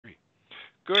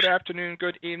Good afternoon,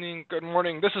 good evening, good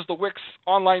morning. This is the WiX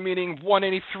Online Meeting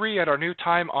 183 at our new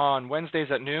time on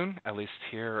Wednesdays at noon, at least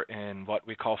here in what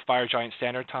we call Fire Giant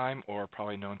Standard Time, or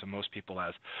probably known to most people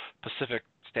as Pacific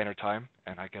Standard Time,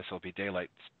 and I guess it'll be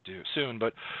daylight soon,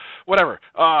 but whatever.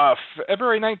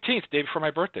 February 19th, day before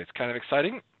my birthday. It's kind of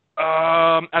exciting.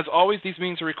 As always, these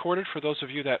meetings are recorded for those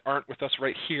of you that aren't with us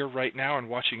right here, right now, and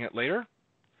watching it later.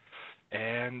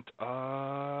 And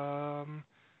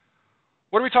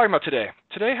what are we talking about today?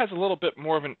 Today has a little bit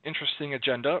more of an interesting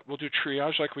agenda. We'll do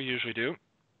triage like we usually do,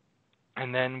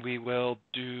 and then we will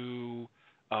do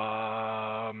a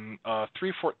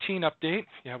 3.14 update.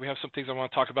 Yeah, we have some things I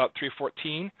want to talk about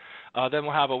 3.14. Then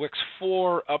we'll have a WiX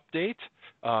 4 update,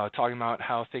 talking about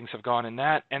how things have gone in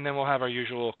that, and then we'll have our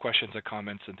usual questions and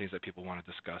comments and things that people want to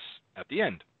discuss at the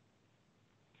end.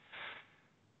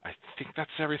 I think that's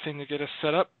everything to get us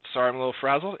set up. Sorry, I'm a little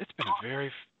frazzled. It's been a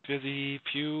very busy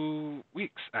few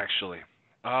weeks, actually.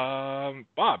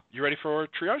 Bob, you ready for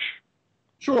triage?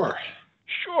 Sure.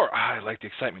 Sure. I like the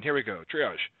excitement. Here we go.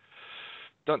 Triage.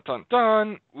 Dun, dun,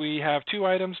 dun. We have 2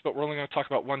 items, but we're only going to talk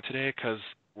about one today because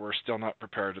we're still not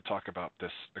prepared to talk about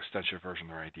this extension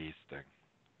version or IDs thing,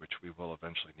 which we will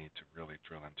eventually need to really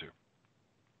drill into.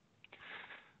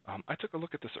 I took a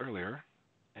look at this earlier,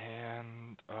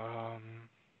 and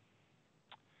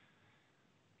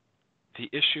the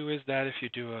issue is that if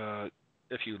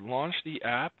you launch the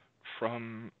app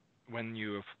from when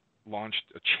you have launched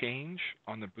a change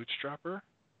on the bootstrapper,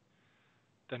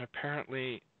 then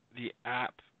apparently the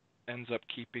app ends up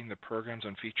keeping the programs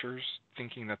and features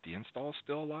thinking that the install is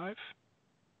still alive.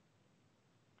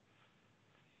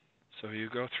 So you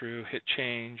go through, hit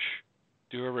change,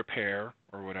 do a repair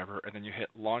or whatever, and then you hit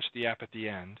launch the app at the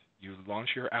end. You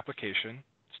launch your application,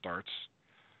 starts,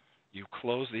 you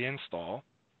close the install,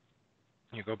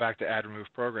 you go back to add remove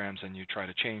programs and you try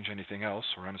to change anything else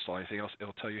or uninstall anything else,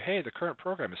 it'll tell you, hey, the current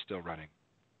program is still running.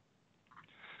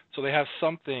 So they have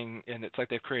something, and it's like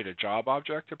they've created a job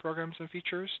object to programs and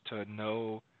features to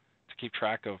keep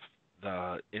track of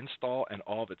the install and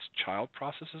all of its child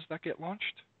processes that get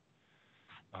launched.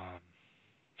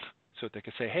 So they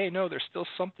could say, hey, no, there's still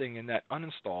something in that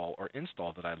uninstall or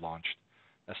install that I launched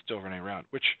that's still running around,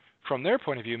 which from their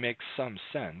point of view makes some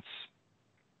sense.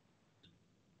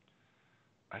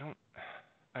 I don't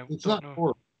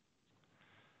know.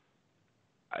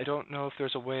 I don't know if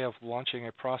there's a way of launching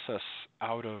a process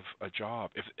out of a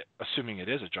job, assuming it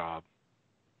is a job.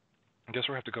 I guess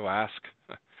we'll have to go ask.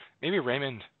 Maybe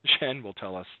Raymond Shen will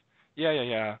tell us,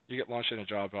 yeah, you get launched in a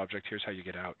job object, here's how you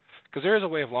get out. Because there is a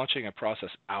way of launching a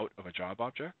process out of a job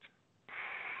object.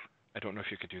 I don't know if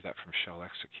you could do that from shell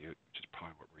execute, which is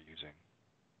probably what we're using.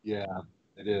 Yeah,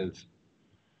 it is.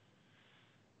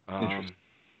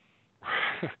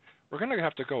 We're going to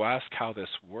have to go ask how this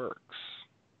works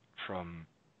from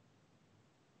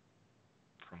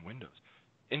Windows.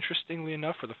 Interestingly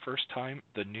enough, for the first time,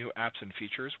 the new apps and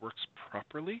features works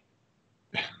properly.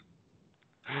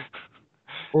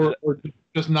 or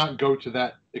just not go to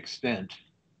that extent.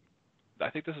 I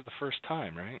think this is the first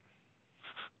time, right?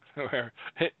 Where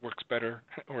it works better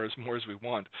or as more as we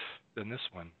want than this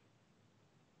one.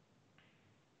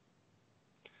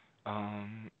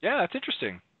 Yeah, that's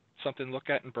interesting. Something to look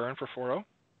at and burn for 4.0,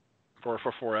 for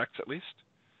 4X at least.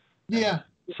 Yeah.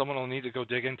 And someone will need to go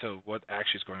dig into what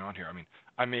actually is going on here. I mean,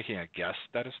 I'm making a guess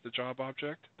that it's the job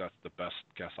object. That's the best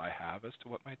guess I have as to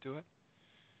what might do it.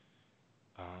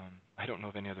 I don't know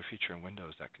of any other feature in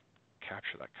Windows that could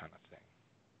capture that kind of thing.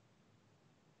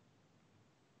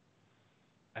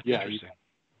 That's interesting.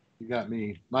 You got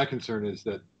me. My concern is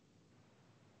that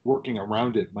working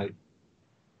around it might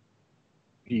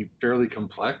be fairly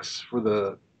complex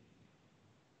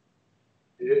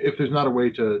if there's not a way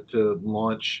to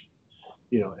launch,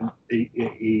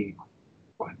 a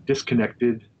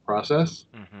disconnected process.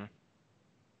 Mm-hmm.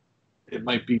 It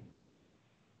might be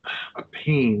a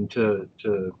pain to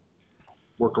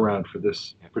work around for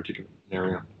this particular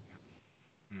scenario.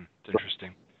 It's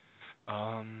interesting.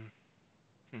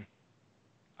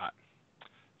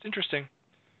 It's interesting.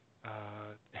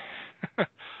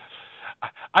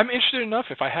 I'm interested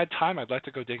enough. If I had time, I'd like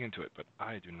to go dig into it, but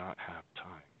I do not have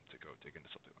time to go dig into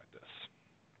something like this.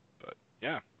 But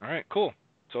yeah, all right, cool.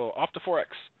 So off to 4X.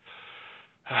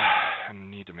 I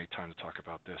need to make time to talk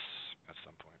about this at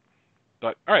some point.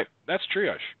 But all right, that's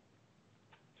triage.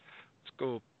 Let's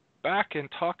go back and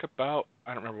talk about,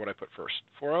 I don't remember what I put first.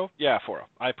 4.0? Yeah, 4.0.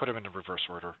 I put them in reverse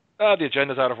order. The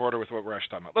agenda's out of order with what we're actually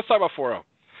talking about. Let's talk about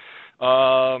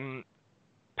 4.0.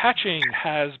 Patching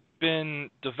has been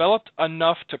developed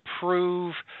enough to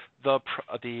prove the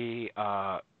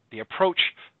approach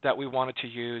that we wanted to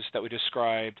use, that we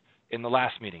described in the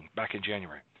last meeting back in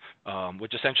January,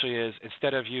 which essentially is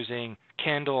instead of using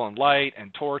candle and light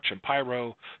and torch and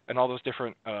pyro and all those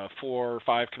different 4 or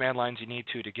 5 command lines you need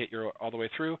to get your all the way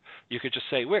through, you could just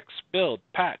say WiX build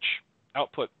patch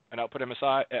output and output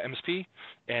MSP,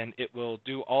 and it will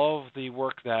do all of the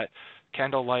work that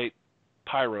candle, light,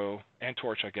 pyro, and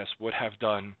torch, I guess, would have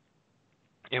done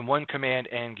in one command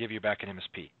and give you back an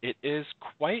MSP. It is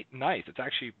quite nice. It's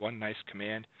actually one nice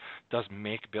command. It does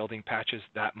make building patches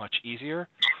that much easier.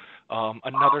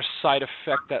 Another side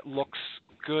effect that looks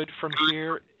good from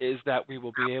here is that we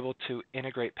will be able to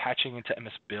integrate patching into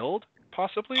MS Build,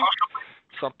 possibly.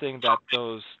 Something that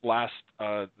those last,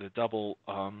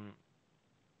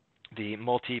 the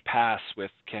multi-pass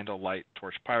with candle, light,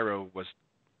 torch, pyro was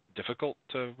difficult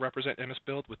to represent MS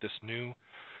Build. With this new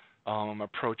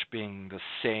approach being the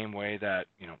same way that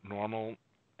normal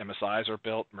MSIs are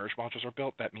built, merge modules are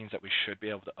built, that means that we should be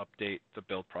able to update the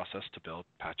build process to build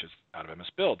patches out of MS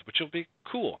Build, which will be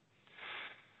cool.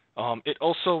 It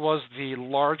also was the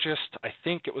largest, I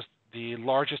think it was the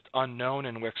largest unknown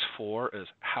in WiX 4 is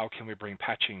how can we bring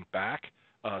patching back.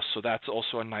 So that's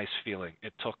also a nice feeling.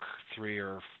 It took 3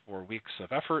 or 4 weeks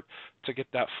of effort to get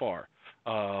that far.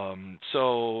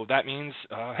 So that means,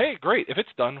 hey, great, if it's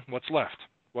done, what's left?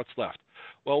 What's left?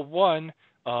 Well, one,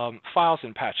 files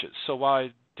and patches. So while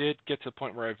I did get to the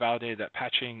point where I validated that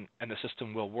patching and the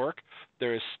system will work,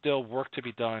 there is still work to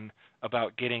be done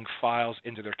about getting files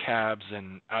into their cabs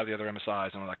and out of the other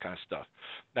MSIs and all that kind of stuff.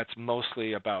 That's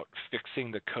mostly about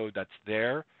fixing the code that's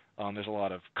there. There's a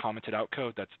lot of commented out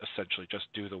code that's essentially just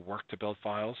do the work to build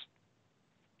files.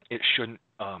 It shouldn't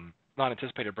not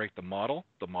anticipate to break the model.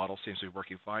 The model seems to be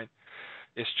working fine.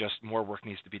 It's just more work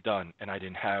needs to be done, and I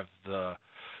didn't have the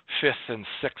 5th and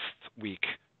 6th week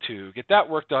to get that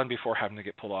work done before having to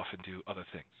get pulled off and do other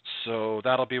things. So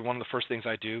that'll be one of the first things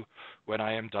I do when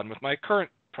I am done with my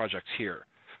current projects here.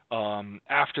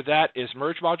 After that is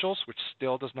merge modules, which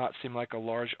still does not seem like a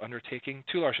large undertaking,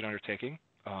 too large an undertaking.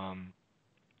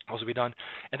 Also be done.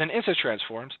 And then instance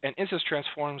transforms, and instance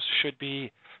transforms should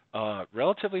be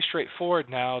relatively straightforward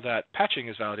now that patching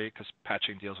is validated, because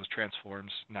patching deals with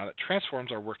transforms. Now that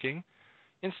transforms are working,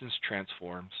 instance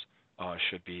transforms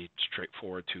should be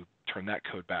straightforward to turn that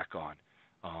code back on.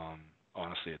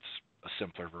 Honestly, it's a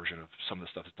simpler version of some of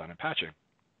the stuff that's done in patching.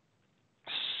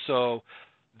 So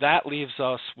that leaves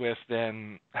us with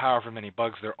then however many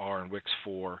bugs there are in WiX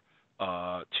 4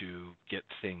 to get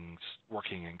things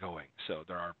working and going. So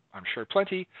there are, I'm sure,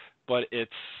 plenty, but it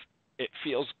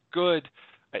feels good.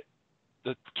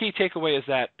 The key takeaway is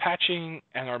that patching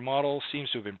and our model seems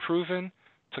to have been proven.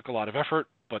 Took a lot of effort,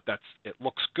 but it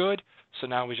looks good. So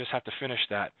now we just have to finish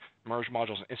that. Merge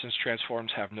modules and instance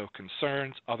transforms have no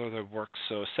concerns other than work.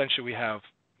 So essentially we have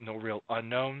no real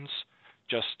unknowns,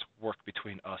 just work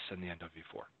between us and the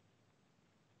NW4.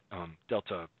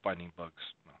 Delta finding bugs,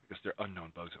 well, I guess they're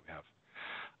unknown bugs that we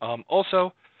have.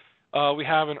 Also, we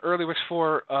have an early WiX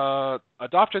 4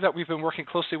 adopter that we've been working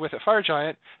closely with at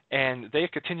FireGiant, and they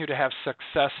continue to have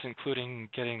success, including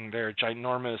getting their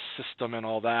ginormous system and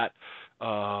all that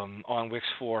on WiX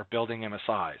 4 building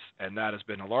MSIs. And that has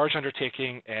been a large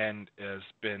undertaking and has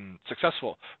been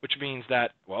successful, which means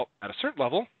that, well, at a certain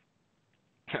level,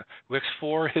 WiX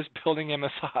 4 is building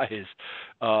MSIs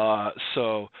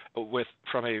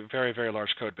from a very, very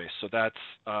large code base. So that's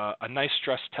a nice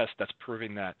stress test that's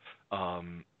proving that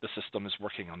the system is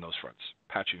working on those fronts.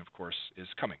 Patching, of course, is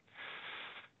coming.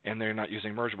 And they're not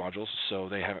using merge modules, so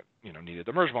they haven't needed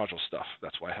the merge module stuff.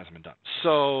 That's why it hasn't been done.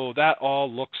 So that all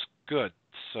looks good.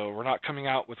 So we're not coming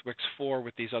out with WiX 4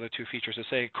 with these other 2 features and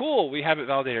saying, cool, we haven't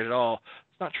validated it all.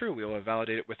 It's not true. We will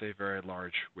validate it with a very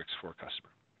large WiX 4 customer.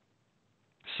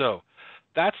 So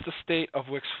that's the state of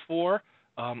WiX 4.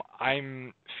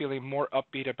 I'm feeling more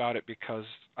upbeat about it because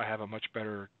I have a much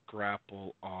better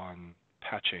grapple on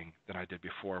patching than I did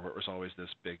before, where it was always this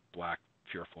big, black,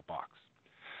 fearful box.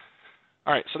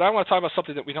 All right, so now I want to talk about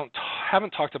something that we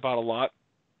haven't talked about a lot,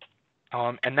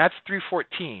 and that's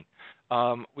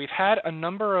 3.14. We've had a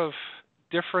number of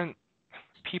different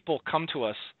people come to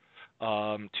us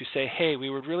to say, hey, we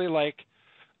would really like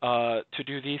to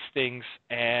do these things,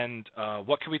 and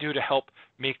what can we do to help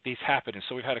make these happen? And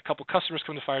so we've had a couple customers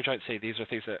come to FireGiant and say these are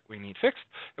things that we need fixed,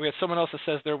 and we had someone else that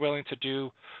says they're willing to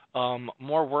do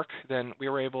more work than we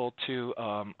were able to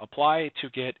apply to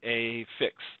get a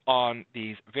fix on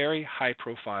these very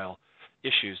high-profile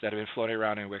issues that have been floating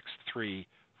around in WiX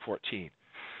 3.14.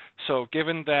 So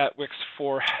given that WiX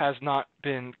 4 has not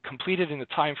been completed in the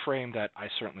time frame that I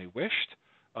certainly wished,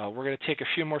 we're going to take a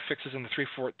few more fixes in the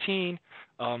 3.14,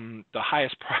 the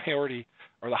highest priority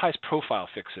or the highest profile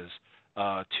fixes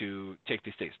to take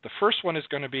these things. The first one is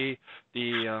going to be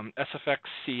the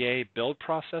SFX-CA build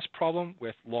process problem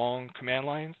with long command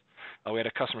lines. We had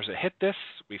a customer that hit this.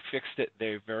 We fixed it.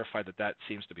 They verified that that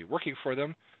seems to be working for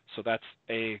them. So that's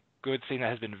a good thing that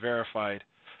has been verified,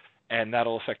 and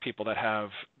that'll affect people that have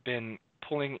been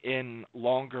pulling in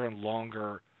longer and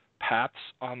longer paths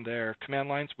on their command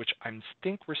lines, which I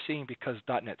think we're seeing because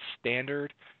 .NET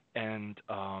Standard and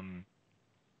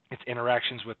its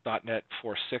interactions with .NET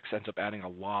 4.6 ends up adding a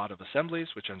lot of assemblies,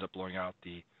 which ends up blowing out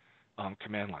the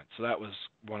command line. So that was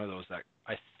one of those that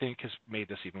I think has made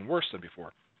this even worse than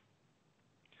before.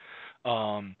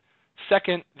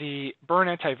 Second, the burn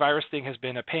antivirus thing has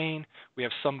been a pain. We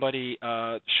have somebody,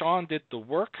 Sean did the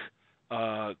work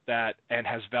that and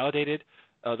has validated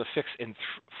the fix in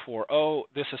 4.0.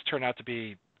 This has turned out to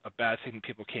be a bad thing that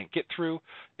people can't get through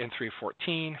in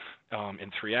 3.14,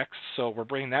 in 3x. So we're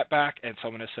bringing that back, and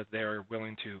someone has said they're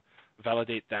willing to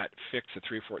validate that fix at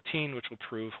 3.14, which will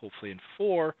prove hopefully in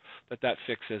 4 that that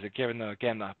fix is, given the,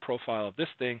 again, the profile of this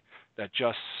thing, that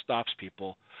just stops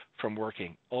people from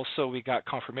working. Also, we got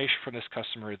confirmation from this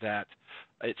customer that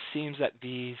it seems that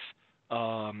these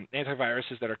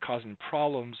antiviruses that are causing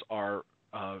problems are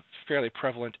fairly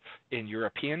prevalent in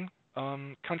European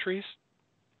countries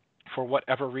for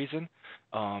whatever reason.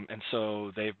 And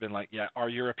so they've been like, yeah, our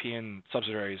European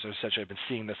subsidiaries are essentially have been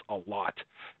seeing this a lot,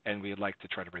 and we'd like to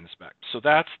try to bring this back. So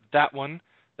that's that one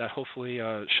that hopefully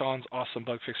Sean's awesome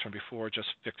bug fix from before just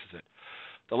fixes it.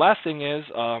 The last thing is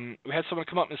we had someone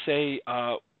come up and say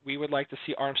we would like to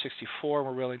see ARM64.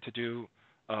 We're willing to do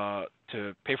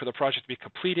to pay for the project to be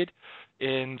completed.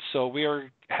 And so we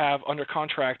have under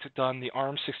contract done the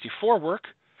ARM64 work.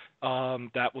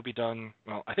 That will be done,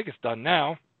 well, I think it's done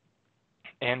now,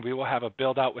 and we will have a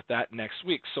build out with that next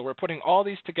week. So we're putting all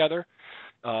these together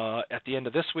at the end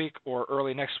of this week or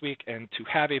early next week, and to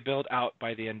have a build out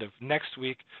by the end of next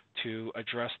week to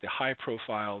address the high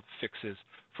profile fixes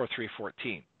for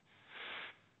 3.14.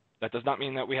 That does not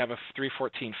mean that we have a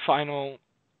 3.14 final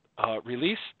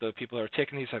release. The people that are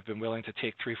taking these have been willing to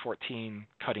take 3.14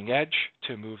 cutting edge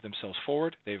to move themselves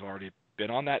forward. They've already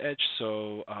been on that edge,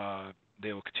 so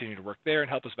they will continue to work there and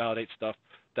help us validate stuff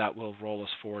that will roll us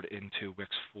forward into WiX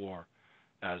 4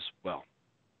 as well.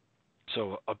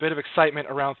 So a bit of excitement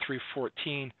around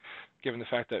 3.14, given the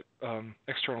fact that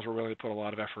externals were willing to put a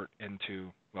lot of effort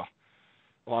into, well,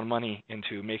 a lot of money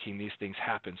into making these things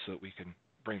happen so that we can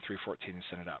bring 3.14 and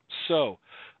send it out. So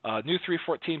new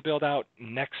 3.14 build out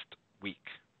next week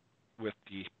with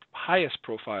the highest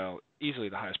profile, easily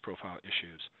the highest profile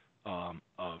issues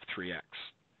of 3x.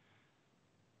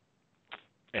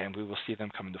 And we will see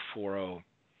them come into 4.0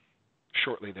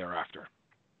 shortly thereafter.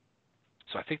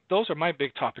 So I think those are my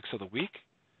big topics of the week.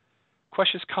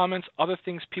 Questions, comments, other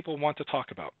things people want to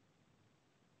talk about.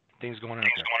 Things going on out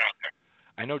there.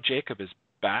 I know Jacob is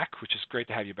back, which is great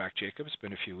to have you back, Jacob. It's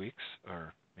been a few weeks,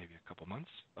 or maybe a couple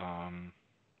months.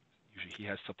 Usually he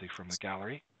has something from the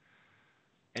gallery.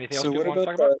 Anything else people want to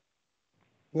talk about?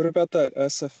 What about that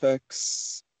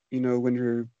SFX,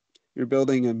 when you're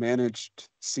building a managed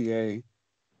CA,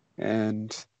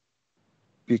 and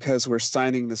because we're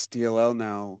signing this DLL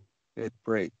now, it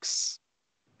breaks.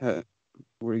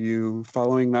 Were you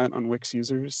following that on WiX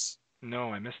users?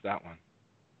 No, I missed that one.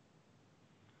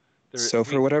 So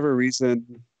for whatever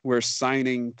reason, we're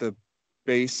signing the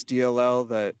base DLL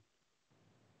that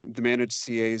the managed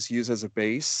CAs use as a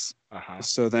base.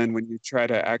 So then when you try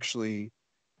to actually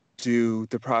do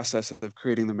the process of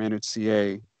creating the managed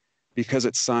CA, because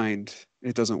it's signed,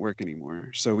 it doesn't work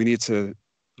anymore. So we need to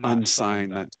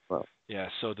unsign that. Well, yeah,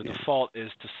 so the default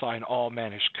is to sign all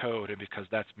managed code, and because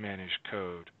that's managed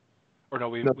code, or no,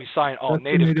 we sign all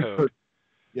native code.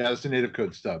 Yeah, it's a native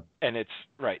code stub. And it's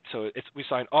right, so we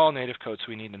sign all native code, so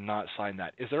we need to not sign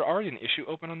that. Is there already an issue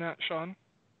open on that, Sean?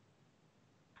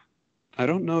 I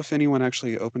don't know if anyone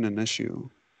actually opened an issue.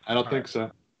 I don't think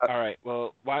so. All right,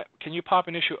 well, can you pop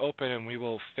an issue open and we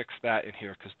will fix that in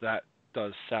here, because that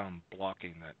does sound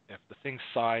blocking. That if the thing's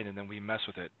signed and then we mess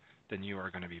with it, then you are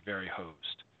going to be very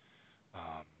hosed.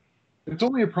 It's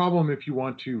only a problem if you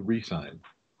want to re-sign,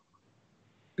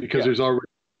 because there's already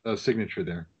a signature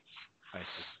there. I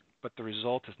see. But the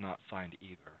result is not signed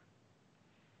either.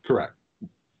 Correct.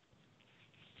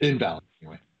 Invalid,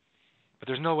 anyway. But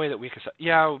there's no way that we can...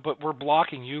 Yeah, but we're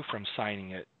blocking you from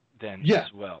signing it then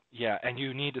as well. Yeah, and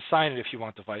you need to sign it if you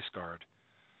want the vice guard.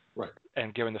 Right.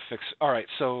 And given the fix... All right,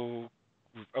 so...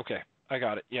 Okay, I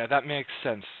got it. Yeah, that makes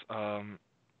sense. Sean,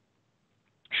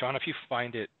 if you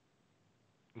find it,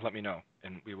 let me know,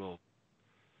 and we will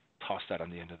toss that on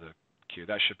the end of the queue.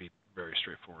 That should be very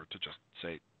straightforward to just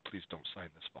say, please don't sign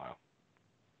this file.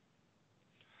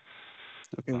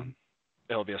 Okay.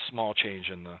 it'll be a small change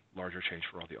in the larger change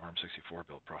for all the ARM64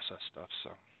 build process stuff. So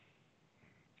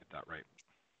get that right.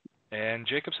 And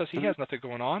Jacob says he has nothing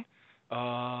going on.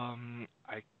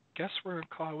 I guess we're in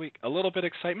call week. A little bit of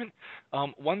excitement.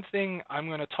 One thing I'm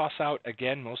going to toss out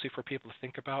again, mostly for people to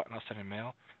think about, and I'll send a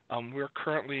mail. We're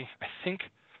currently, I think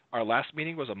our last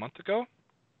meeting was a month ago.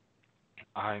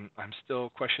 I'm still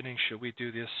questioning, should we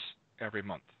do this every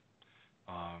month?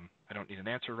 I don't need an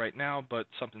answer right now, but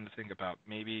something to think about.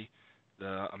 Maybe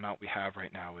the amount we have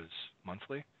right now is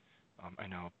monthly. I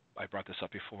know I brought this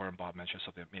up before, and Bob mentioned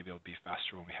something. Maybe it'll be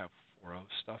faster when we have 4.0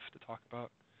 stuff to talk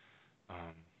about.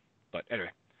 But anyway,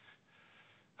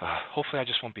 hopefully I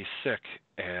just won't be sick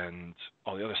and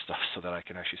all the other stuff so that I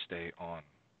can actually stay on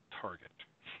target.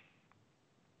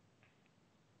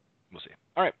 We'll see.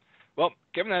 All right. Well,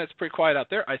 given that it's pretty quiet out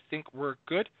there, I think we're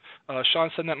good. Sean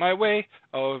sent that my way.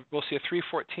 We'll see a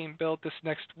 3.14 build this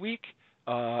next week,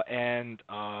 and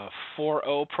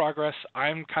 4.0 progress.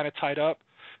 I'm kind of tied up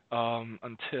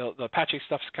until the patching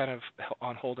stuff's kind of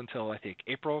on hold until I think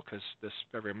April, because this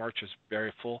February, March is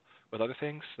very full with other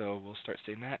things. So we'll start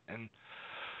seeing that. And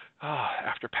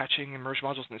after patching and merge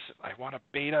modules, I want a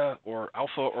beta or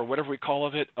alpha or whatever we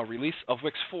call it, a release of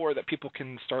WiX 4 that people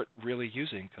can start really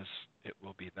using, because it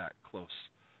will be that close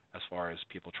as far as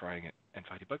people trying it and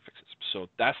finding bug fixes. So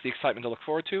that's the excitement to look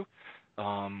forward to.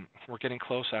 We're getting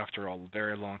close after a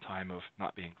very long time of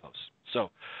not being close. So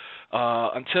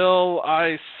until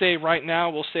I say right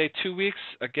now, we'll say 2 weeks,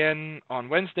 again on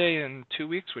Wednesday in 2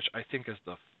 weeks, which I think is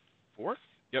the 4th.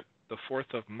 Yep, the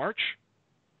 4th of March.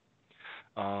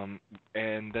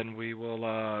 And then we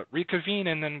will reconvene,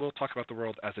 and then we'll talk about the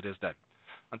world as it is then.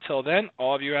 Until then,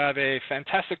 all of you have a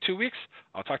fantastic 2 weeks.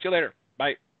 I'll talk to you later.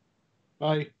 Bye.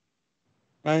 Bye.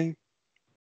 Bye.